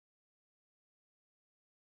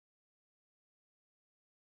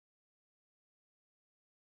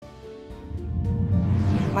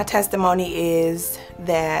My testimony is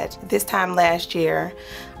that this time last year,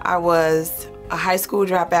 I was a high school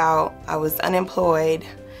dropout, I was unemployed,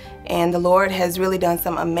 and the Lord has really done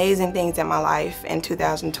some amazing things in my life in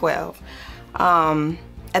 2012.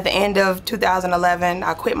 At the end of 2011,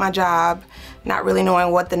 I quit my job, not really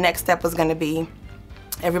knowing what the next step was going to be.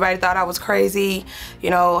 Everybody thought I was crazy, you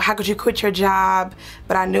know, how could you quit your job?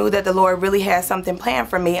 But I knew that the Lord really had something planned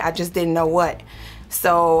for me, I just didn't know what.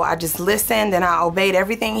 So I just listened and I obeyed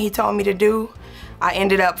everything He told me to do. I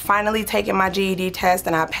ended up finally taking my GED test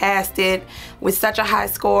and I passed it with such a high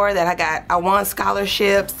score that I won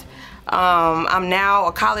scholarships. I'm now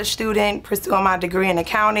a college student pursuing my degree in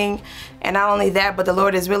accounting, and not only that, but the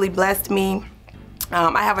Lord has really blessed me.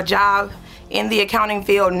 I have a job in the accounting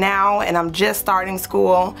field now, and I'm just starting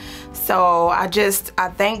school. So I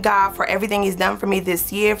thank God for everything He's done for me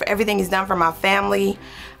this year, for everything He's done for my family.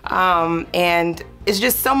 And it's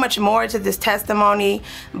just so much more to this testimony,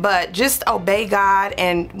 but just obey God.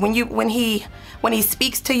 And when He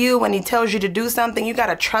speaks to you, when He tells you to do something, you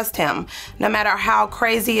gotta trust Him. No matter how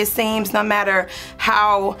crazy it seems, no matter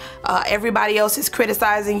how everybody else is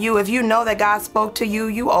criticizing you, if you know that God spoke to you,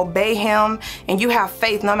 you obey Him and you have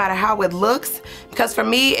faith no matter how it looks. Because for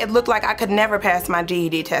me, it looked like I could never pass my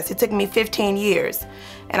GED test. It took me 15 years.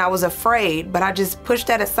 And I was afraid, but I just pushed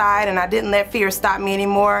that aside and I didn't let fear stop me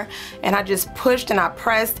anymore. And I just pushed and I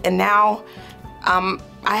pressed, and now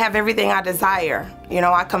I have everything I desire. You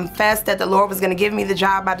know, I confessed that the Lord was going to give me the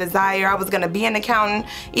job I desire. I was going to be an accountant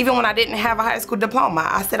even when I didn't have a high school diploma.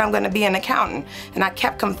 I said I'm going to be an accountant, and I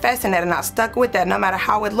kept confessing that, and I stuck with that no matter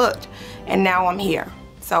how it looked. And now I'm here.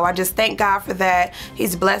 So I just thank God for that.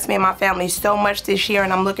 He's blessed me and my family so much this year,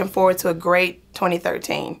 and I'm looking forward to a great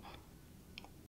 2013.